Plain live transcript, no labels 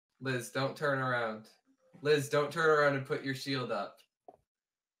Liz, don't turn around. Liz, don't turn around and put your shield up.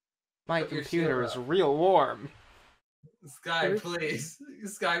 My computer is real warm. Sky, please.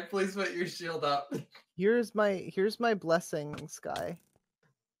 Sky, please put your shield up. Here's my blessing, Sky.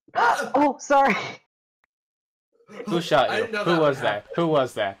 Oh, sorry. Who shot you? Who was that? Who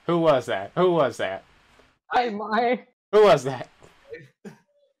was that? Who was that? Who was that? Who was that?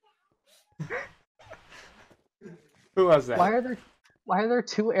 Who was that? Why are there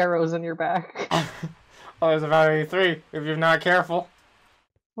 2 arrows in your back? Oh, there's about 3 if you're not careful.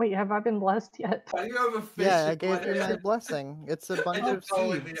 Wait, have I been blessed yet? Why do you have a fish? Yeah, I gave you my blessing. It's a bunch of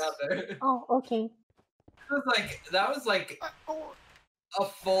seeds. Oh, okay. That was like a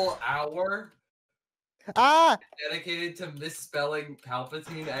full hour dedicated to misspelling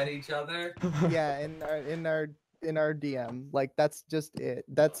Palpatine at each other. Yeah, in our DM. Like that's just it.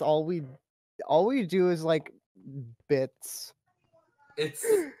 That's all we do is like bits. It's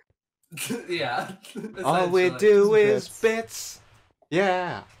yeah. All we do is bits.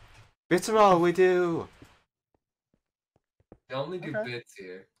 Yeah. Bits are all we do. We only do bits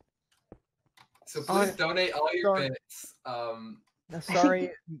here. So please donate all your bits.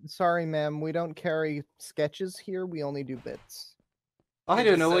 Sorry, ma'am. We don't carry sketches here. We only do bits. I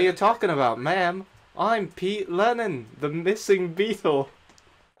don't know what you're talking about, ma'am. I'm Pete Lennon, the missing Beatle.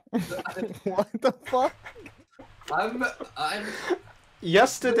 What the fuck? I'm.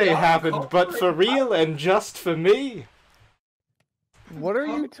 Yesterday happened, but for real and just for me. What are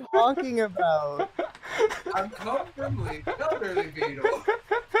you talking about? I'm comfortably elderly Beatle.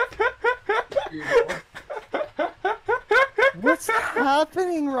 What's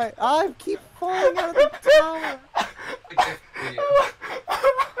happening right? I keep falling out of the tower.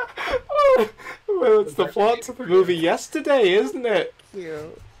 Well, it's the plot to the movie Yesterday, isn't it?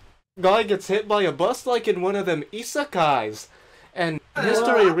 Cute. Guy gets hit by a bus like in one of them isekais, and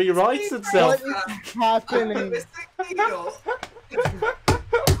history rewrites itself. What is happening?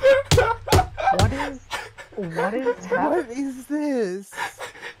 What is this?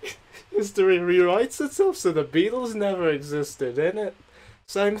 History rewrites itself, so the Beatles never existed, innit?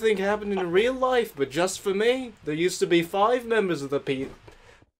 Same thing happened in real life, but just for me. There used to be 5 members of the Beatles.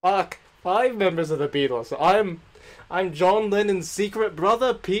 5 members of the Beatles. I'm John Lennon's secret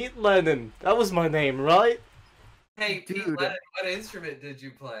brother, Pete Lennon. That was my name, right? Hey, Pete Lennon, what instrument did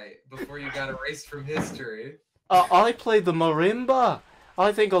you play before you got erased from history? I played the marimba.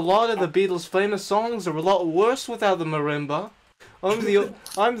 I think a lot of the Beatles' famous songs are a lot worse without the marimba. I'm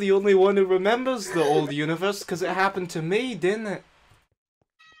the only one who remembers the old universe because it happened to me, didn't it?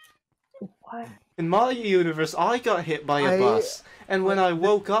 What? In my universe, I got hit by a bus, and when I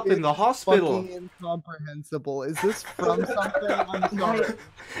woke up in the hospital... Fucking incomprehensible. Is this from something? I'm sorry.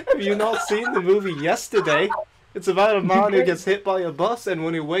 Have you not seen the movie Yesterday? It's about a man who gets hit by a bus, and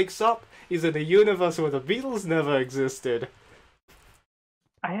when he wakes up, he's in a universe where the Beatles never existed.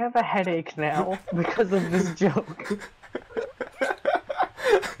 I have a headache now because of this joke.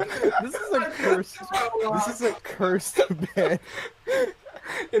 This is a cursed bit.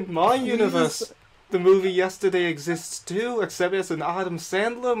 In my universe, the movie Yesterday exists too, except it's an Adam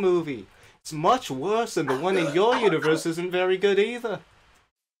Sandler movie. It's much worse, and the one in your universe isn't very good either.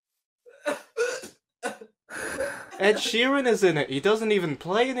 Ed Sheeran is in it. He doesn't even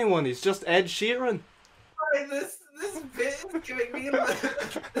play anyone. He's just Ed Sheeran. This bit is giving me this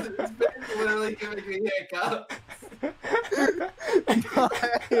bit is literally giving me hiccups.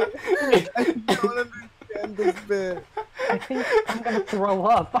 I don't understand this bit. I think I'm gonna throw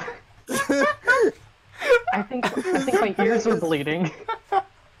up. I think my ears are bleeding.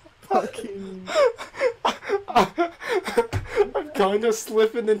 Fucking. I'm kind of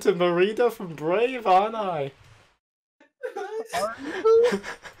slipping into Marita from Brave, aren't I? Are you?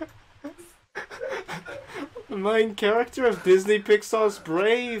 The main character of Disney Pixar's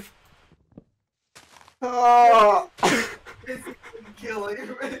Brave. Oh. It's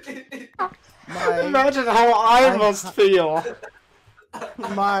killing me. Imagine how I must feel.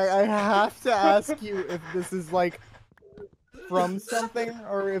 I have to ask you if this is like from something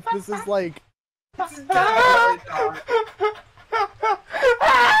or if this is like.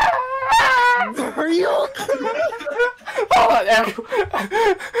 Are you okay? Hold on,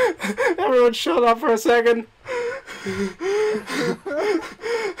 everyone shut up for a second.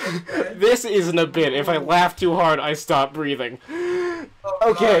 This isn't a bit. If I laugh too hard, I stop breathing.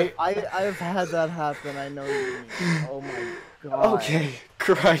 Okay. I've had that happen. I know you mean. Oh my god. Okay,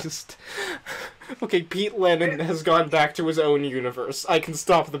 Christ. Okay, Pete Lennon has gone back to his own universe. I can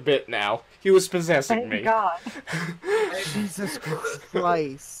stop the bit now. He was possessing me. Thank God. Jesus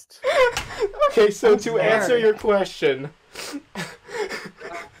Christ. Okay, so to answer your question,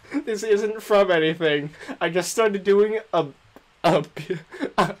 This isn't from anything. I just started doing a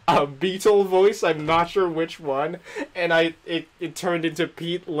Beatle voice. I'm not sure which one, and it turned into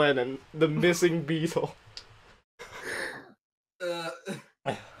Pete Lennon, the missing Beatle.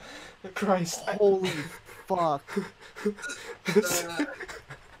 Christ! Holy fuck.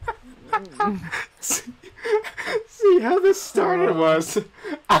 See how this started was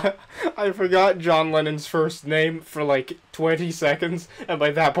I forgot John Lennon's first name for like 20 seconds, and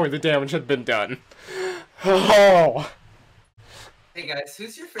by that point the damage had been done. Oh. Hey guys,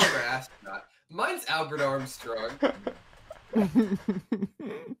 who's your favorite astronaut? Mine's Albert Armstrong.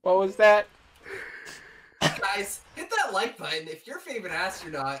 What was that? Guys, hit that like button if your favorite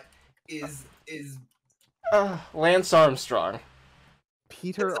astronaut is Lance Armstrong.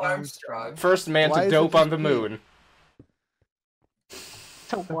 Peter Armstrong. First man Why to is it dope on just the Pete? moon.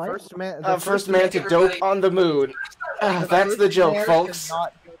 To what? First man to dope on the moon. That's the joke, folks.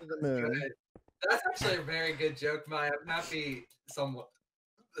 Not go to the moon. good. That's actually a very good joke, Maya. I'm happy someone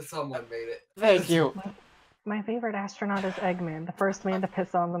made it. Thank you. My favorite astronaut is Eggman, the first man to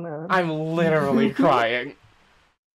piss on the moon. I'm literally crying.